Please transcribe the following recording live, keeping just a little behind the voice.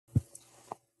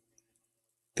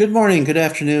Good morning, good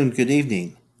afternoon, good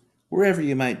evening, wherever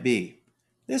you might be.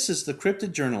 This is the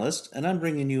Cryptid Journalist, and I'm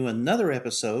bringing you another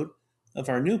episode of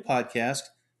our new podcast,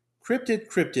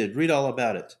 Cryptid, Read All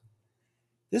About It.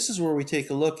 This is where we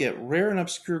take a look at rare and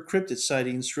obscure cryptid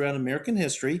sightings throughout American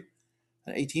history,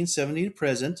 1870 to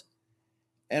present,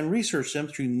 and research them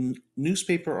through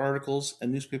newspaper articles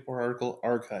and newspaper article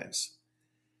archives.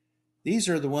 These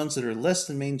are the ones that are less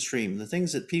than mainstream, the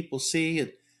things that people see,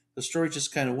 and the story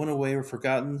just kind of went away or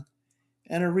forgotten,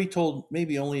 and are retold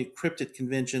maybe only at cryptid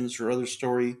conventions or other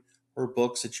story or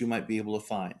books that you might be able to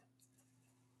find.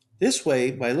 This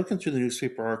way, by looking through the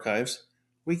newspaper archives,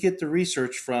 we get the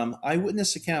research from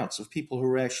eyewitness accounts of people who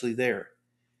were actually there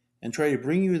and try to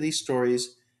bring you these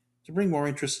stories to bring more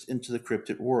interest into the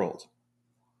cryptid world.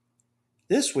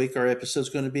 This week, our episode is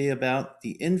going to be about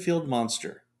the Enfield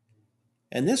Monster.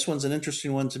 And this one's an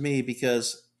interesting one to me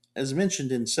because, as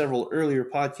mentioned in several earlier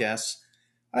podcasts,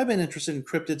 I've been interested in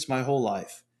cryptids my whole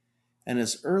life. And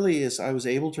as early as I was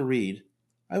able to read,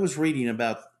 I was reading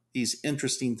about these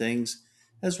interesting things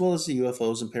as well as the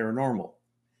UFOs and paranormal.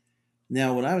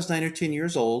 Now, when I was 9 or 10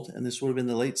 years old, and this would have been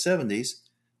the late 70s,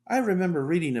 I remember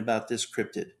reading about this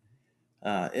cryptid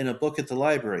in a book at the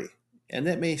library. And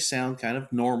that may sound kind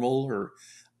of normal or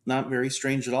not very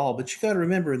strange at all, but you got to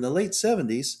remember in the late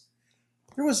 70s,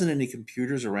 there wasn't any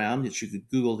computers around that you could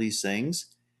Google these things,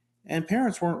 and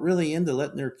parents weren't really into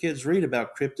letting their kids read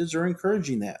about cryptids or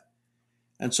encouraging that.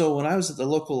 And so when I was at the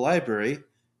local library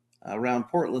around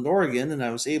Portland, Oregon, and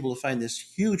I was able to find this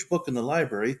huge book in the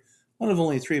library, one of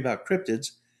only three about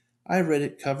cryptids, I read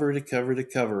it cover to cover to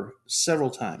cover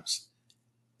several times.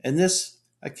 And this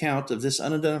account of this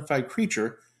unidentified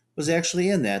creature was actually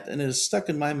in that, and it has stuck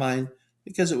in my mind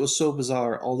because it was so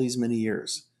bizarre all these many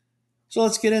years. So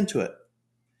let's get into it.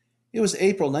 It was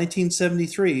April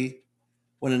 1973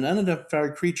 when an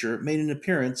unidentified creature made an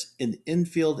appearance in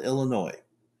Enfield, Illinois.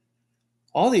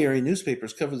 All the area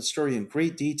newspapers covered the story in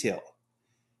great detail.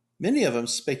 Many of them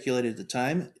speculated at the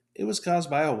time it was caused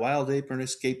by a wild ape or an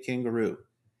escaped kangaroo.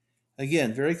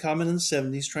 Again, very common in the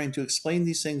 70s, trying to explain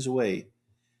these things away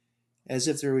as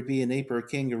if there would be an ape or a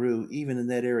kangaroo even in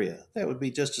that area. That would be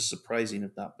just as surprising,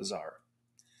 if not bizarre.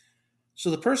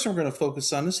 So the person we're going to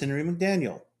focus on is Henry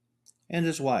McDaniel and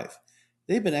his wife.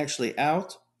 They've been actually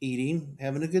out, eating,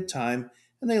 having a good time,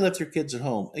 and they left their kids at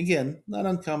home. Again, not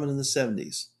uncommon in the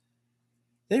 70s.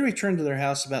 They returned to their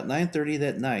house about 9:30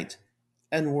 that night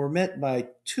and were met by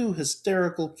two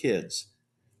hysterical kids,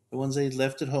 the ones they'd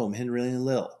left at home, Henry and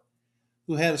Lil,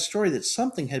 who had a story that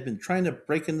something had been trying to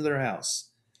break into their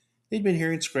house. They'd been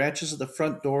hearing scratches at the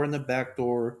front door and the back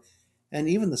door, and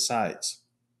even the sides.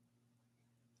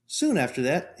 Soon after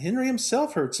that, Henry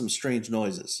himself heard some strange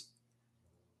noises.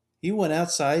 He went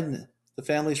outside the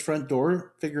family's front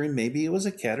door, figuring maybe it was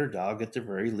a cat or dog at the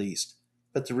very least.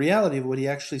 But the reality of what he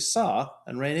actually saw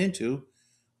and ran into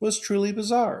was truly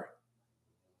bizarre.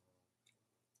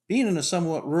 Being in a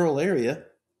somewhat rural area,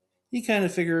 he kind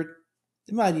of figured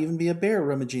it might even be a bear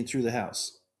rummaging through the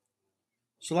house.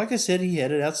 So, like I said, he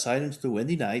headed outside into the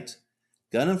windy night,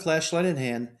 gun and flashlight in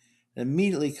hand, and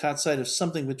immediately caught sight of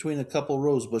something between a couple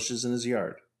rose bushes in his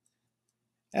yard.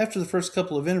 After the first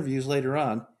couple of interviews later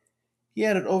on, he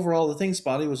added overall the thing's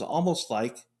body was almost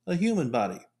like a human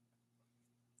body.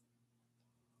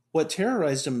 What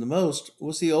terrorized him the most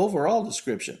was the overall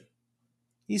description.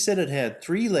 He said it had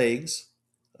 3 legs,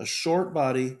 a short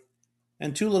body,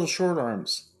 and 2 little short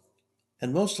arms,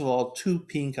 and most of all, 2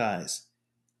 pink eyes.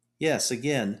 Yes,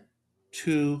 again,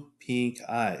 2 pink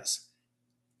eyes.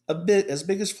 A bit as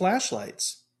big as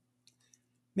flashlights.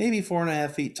 Maybe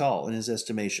 4.5 feet tall in his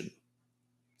estimation.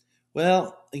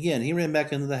 Well, again, he ran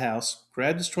back into the house,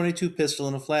 grabbed his 22 pistol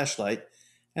and a flashlight,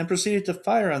 and proceeded to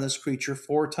fire on this creature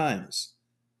 4 times.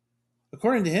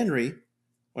 According to Henry,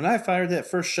 when I fired that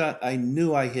first shot, I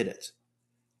knew I hit it.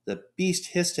 The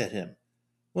beast hissed at him.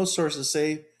 Most sources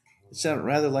say it sounded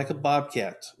rather like a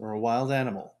bobcat or a wild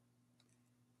animal.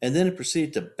 And then it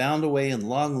proceeded to bound away in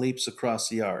long leaps across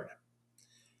the yard,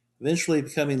 eventually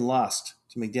becoming lost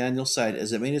to McDaniel's sight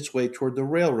as it made its way toward the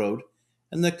railroad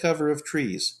and the cover of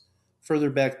trees,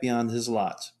 further back beyond his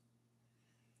lot.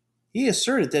 He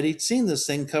asserted that he'd seen this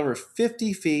thing cover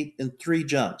 50 feet in 3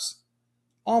 jumps,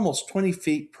 almost 20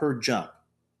 feet per jump.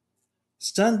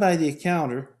 Stunned by the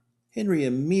encounter, Henry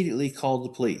immediately called the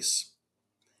police.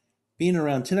 Being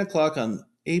around 10 o'clock on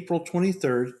April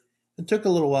 23rd, it took a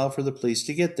little while for the police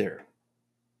to get there.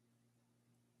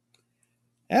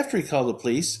 After he called the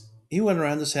police, he went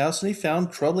around his house and he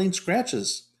found troubling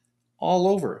scratches all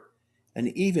over, and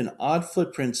even odd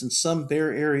footprints in some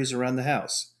bare areas around the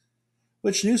house,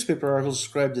 which newspaper articles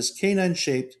described as canine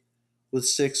shaped with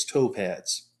 6 toe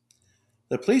pads.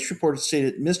 The police report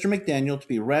stated Mr. McDaniel to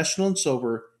be rational and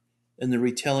sober in the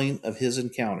retelling of his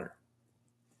encounter.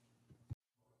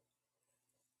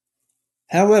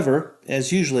 However,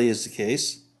 as usually is the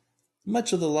case,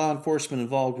 much of the law enforcement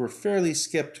involved were fairly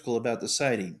skeptical about the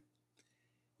sighting,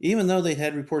 even though they'd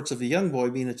had reports of a young boy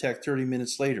being attacked 30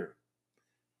 minutes later.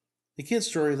 The kid's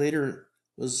story later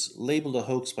was labeled a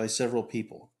hoax by several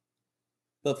people.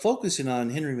 But focusing on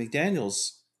Henry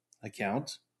McDaniel's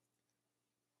account,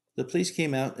 the police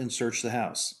came out and searched the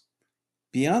house.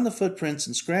 Beyond the footprints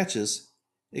and scratches,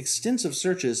 extensive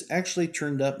searches actually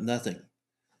turned up nothing.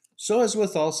 So, as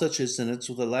with all such incidents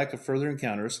with a lack of further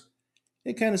encounters,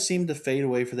 it kind of seemed to fade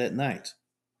away for that night.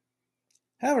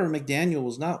 However, McDaniel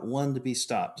was not one to be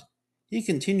stopped. He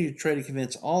continued to try to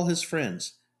convince all his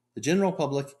friends, the general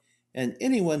public, and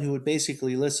anyone who would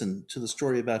basically listen to the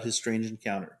story about his strange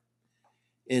encounter.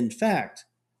 In fact,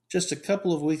 just a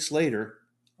couple of weeks later,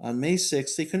 on May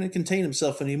 6th, he couldn't contain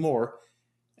himself anymore,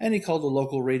 and he called a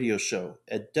local radio show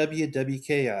at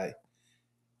WWKI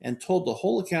and told the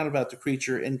whole account about the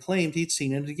creature and claimed he'd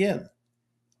seen it again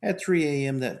at 3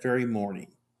 a.m. that very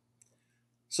morning.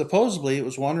 Supposedly, it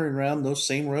was wandering around those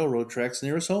same railroad tracks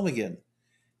near his home again.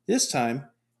 This time,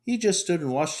 he just stood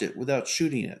and watched it without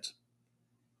shooting it.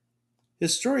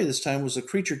 His story this time was the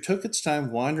creature took its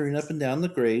time wandering up and down the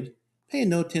grade, paying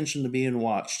no attention to being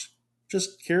watched,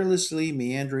 just carelessly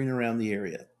meandering around the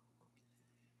area.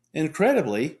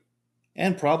 Incredibly,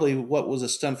 and probably what was a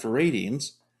stunt for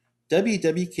ratings,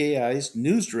 WWKI's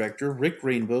news director, Rick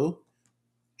Rainbow,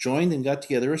 joined and got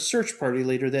together a search party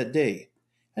later that day,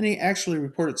 and he actually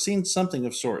reported seeing something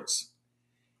of sorts.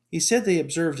 He said they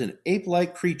observed an ape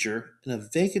like creature in a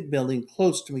vacant building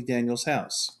close to McDaniel's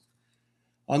house.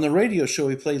 On the radio show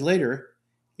he played later,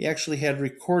 he actually had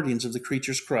recordings of the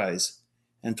creature's cries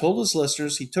and told his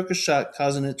listeners he took a shot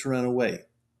causing it to run away.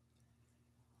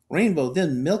 Rainbow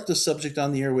then milked the subject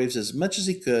on the airwaves as much as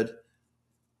he could,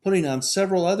 putting on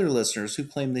several other listeners who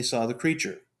claimed they saw the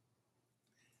creature.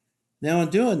 Now, in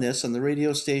doing this on the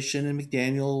radio station and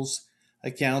McDaniel's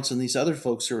accounts and these other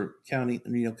folks who are coming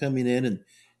in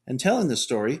and telling the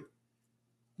story,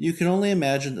 you can only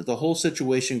imagine that the whole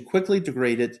situation quickly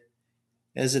degraded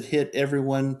as it hit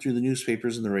everyone through the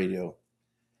newspapers and the radio.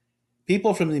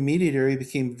 People from the immediate area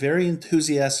became very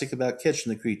enthusiastic about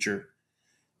catching the creature,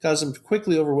 caused them to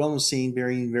quickly overwhelm the scene,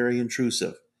 being very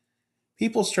intrusive.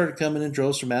 People started coming in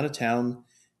droves from out of town,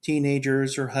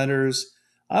 teenagers or hunters,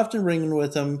 often bringing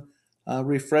with them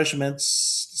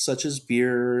refreshments such as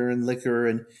beer and liquor,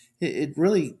 and it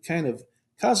really kind of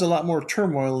caused a lot more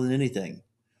turmoil than anything.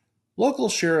 Local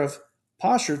Sheriff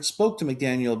Poshert spoke to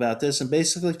McDaniel about this and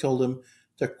basically told him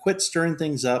to quit stirring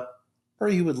things up, or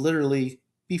he would literally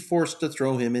be forced to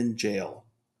throw him in jail.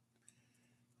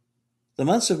 The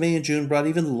months of May and June brought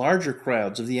even larger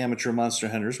crowds of the amateur monster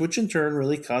hunters, which in turn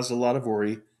really caused a lot of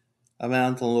worry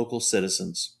among the local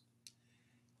citizens.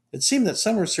 It seemed that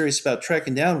some were serious about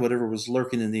tracking down whatever was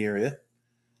lurking in the area,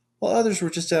 while others were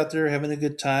just out there having a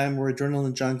good time, were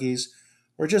adrenaline junkies,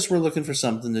 or just were looking for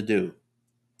something to do.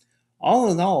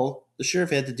 All in all, the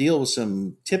sheriff had to deal with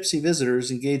some tipsy visitors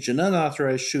engaged in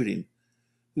unauthorized shooting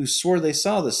who swore they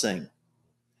saw this thing.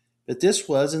 But this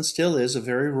was and still is a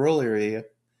very rural area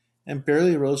and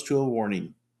barely rose to a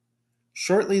warning.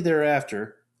 Shortly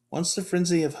thereafter, once the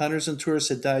frenzy of hunters and tourists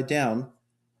had died down,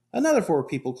 another four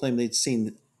people claimed they'd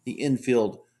seen the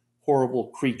Enfield horrible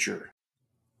creature.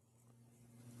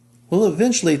 Well,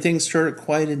 eventually things started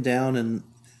quieting down, and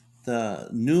the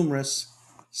numerous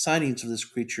sightings of this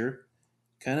creature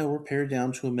kind of were pared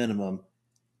down to a minimum,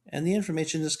 and the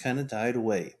information just kind of died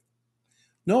away.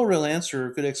 No real answer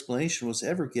or good explanation was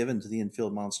ever given to the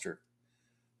Enfield monster,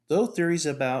 though theories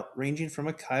about ranging from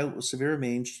a coyote with severe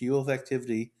mange to UFO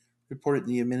activity reported in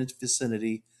the immediate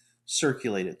vicinity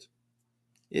circulated.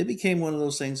 It became one of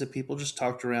those things that people just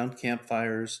talked around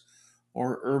campfires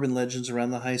or urban legends around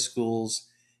the high schools,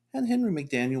 and Henry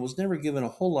McDaniel was never given a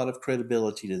whole lot of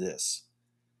credibility to this.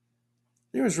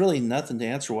 There was really nothing to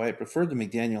answer why it preferred the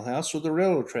McDaniel house or the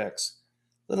railroad tracks,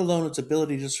 let alone its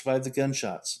ability to survive the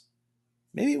gunshots.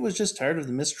 Maybe it was just tired of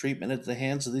the mistreatment at the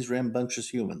hands of these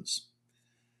rambunctious humans.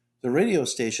 The radio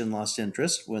station lost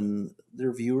interest when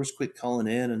their viewers quit calling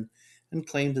in and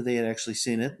claimed that they had actually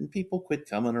seen it, and people quit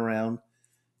coming around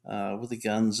with the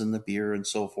guns and the beer and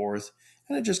so forth,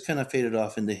 and it just kind of faded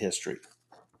off into history.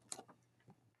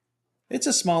 It's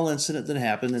a small incident that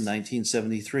happened in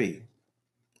 1973.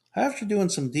 After doing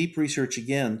some deep research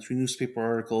again through newspaper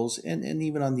articles and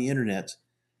even on the internet,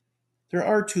 there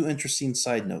are two interesting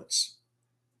side notes.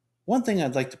 One thing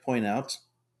I'd like to point out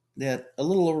that a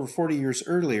little over 40 years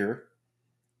earlier,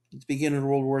 at the beginning of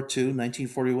World War II,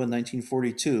 1941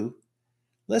 1942,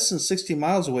 Less than 60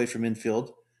 miles away from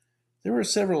Enfield, there were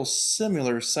several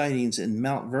similar sightings in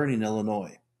Mount Vernon,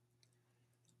 Illinois.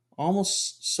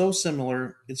 Almost so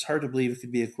similar, it's hard to believe it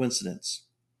could be a coincidence.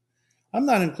 I'm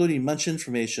not including much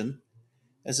information,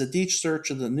 as a deep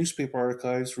search of the newspaper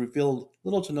archives revealed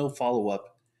little to no follow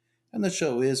up, and the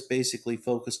show is basically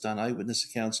focused on eyewitness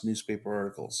accounts and newspaper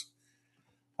articles.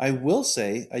 I will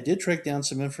say I did track down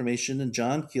some information in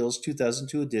John Keel's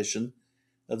 2002 edition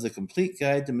of The Complete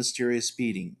Guide to Mysterious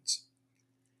Beatings.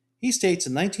 He states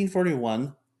in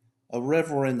 1941, a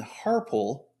Reverend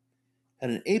Harpole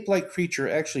had an ape like creature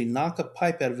actually knock a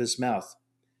pipe out of his mouth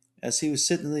as he was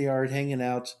sitting in the yard hanging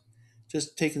out,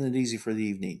 just taking it easy for the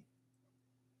evening.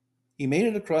 He made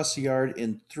it across the yard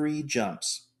in 3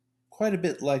 jumps, quite a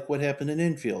bit like what happened in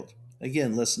Enfield,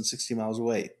 again less than 60 miles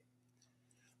away.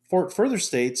 Fort further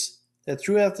states that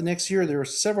throughout the next year there were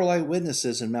several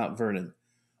eyewitnesses in Mount Vernon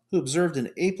who observed an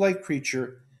ape like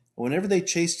creature, and whenever they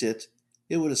chased it,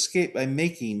 it would escape by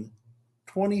making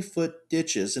 20-foot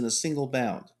ditches in a single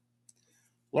bound.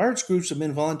 Large groups of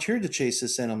men volunteered to chase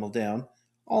this animal down,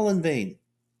 all in vain.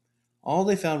 All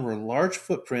they found were large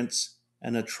footprints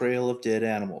and a trail of dead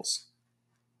animals.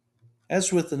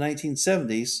 As with the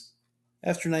 1970s,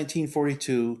 after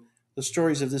 1942, the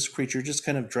stories of this creature just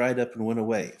kind of dried up and went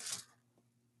away.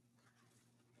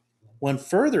 One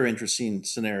further interesting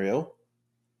scenario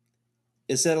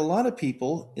is that a lot of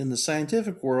people in the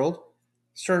scientific world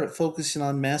started focusing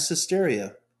on mass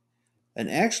hysteria.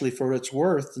 And actually, for what it's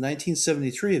worth, the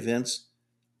 1973 events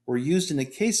were used in a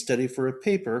case study for a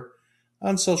paper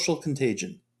on social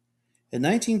contagion. In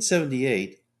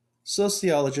 1978,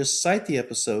 sociologists cite the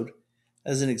episode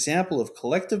as an example of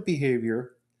collective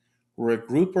behavior where a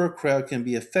group or a crowd can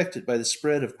be affected by the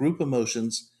spread of group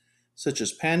emotions such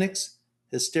as panics,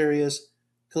 hysterias,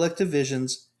 collective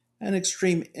visions, and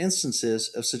extreme instances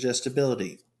of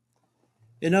suggestibility.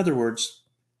 In other words,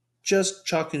 just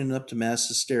chalking it up to mass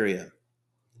hysteria.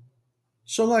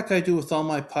 So, like I do with all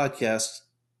my podcasts,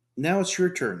 now it's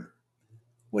your turn.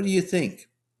 What do you think?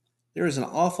 There is an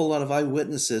awful lot of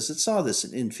eyewitnesses that saw this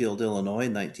in Enfield, Illinois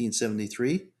in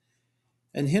 1973,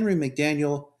 and Henry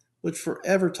McDaniel would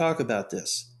forever talk about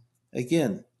this.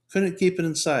 Again, couldn't keep it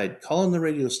inside, calling the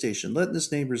radio station, letting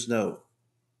his neighbors know.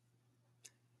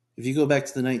 If you go back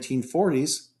to the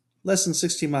 1940s, less than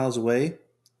 60 miles away,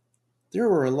 there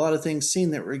were a lot of things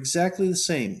seen that were exactly the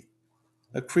same.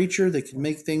 A creature that could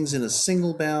make things in a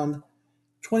single bound,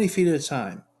 20 feet at a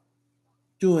time,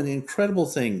 doing incredible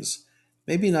things,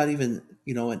 maybe not even,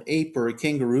 an ape or a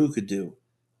kangaroo could do,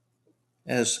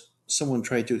 as someone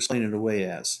tried to explain it away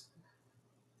as.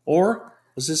 Or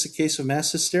was this a case of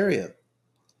mass hysteria?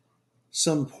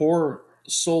 Some poor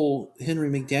soul, Henry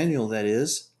McDaniel that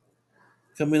is,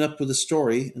 coming up with a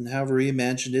story, and however he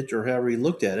imagined it or however he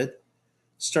looked at it,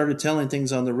 started telling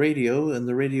things on the radio and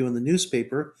the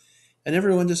newspaper, and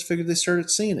everyone just figured they started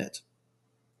seeing it.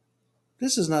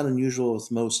 This is not unusual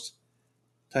with most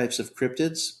types of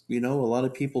cryptids. A lot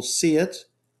of people see it,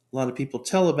 a lot of people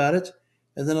tell about it,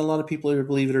 and then a lot of people either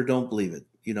believe it or don't believe it.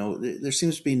 There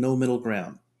seems to be no middle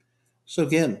ground. So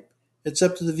again, it's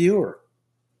up to the viewer,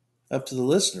 up to the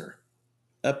listener,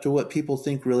 up to what people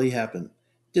think really happened.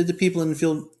 Did the people in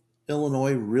Enfield,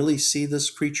 Illinois really see this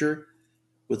creature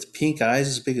with pink eyes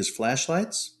as big as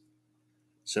flashlights?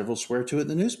 Several swear to it in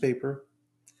the newspaper.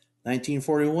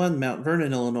 1941, Mount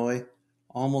Vernon, Illinois,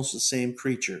 almost the same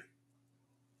creature.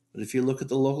 But if you look at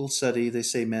the local study, they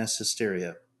say mass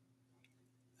hysteria.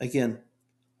 Again,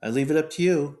 I leave it up to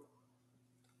you.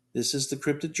 This is the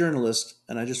Cryptid Journalist,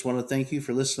 and I just want to thank you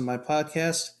for listening to my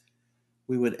podcast.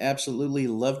 We would absolutely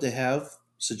love to have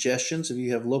suggestions if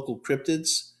you have local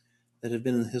cryptids that have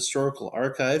been in the historical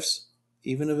archives,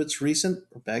 even if it's recent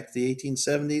or back to the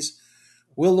 1870s.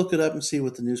 We'll look it up and see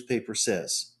what the newspaper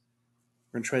says.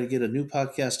 We're going to try to get a new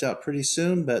podcast out pretty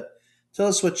soon, but tell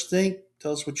us what you think.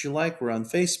 Tell us what you like. We're on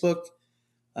Facebook.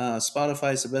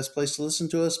 Spotify is the best place to listen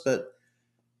to us, but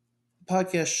the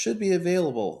podcast should be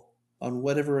available on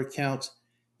whatever account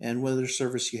and whatever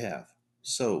service you have.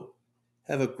 So,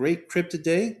 have a great cryptid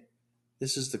day.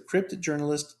 This is the Cryptid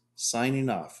Journalist signing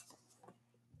off.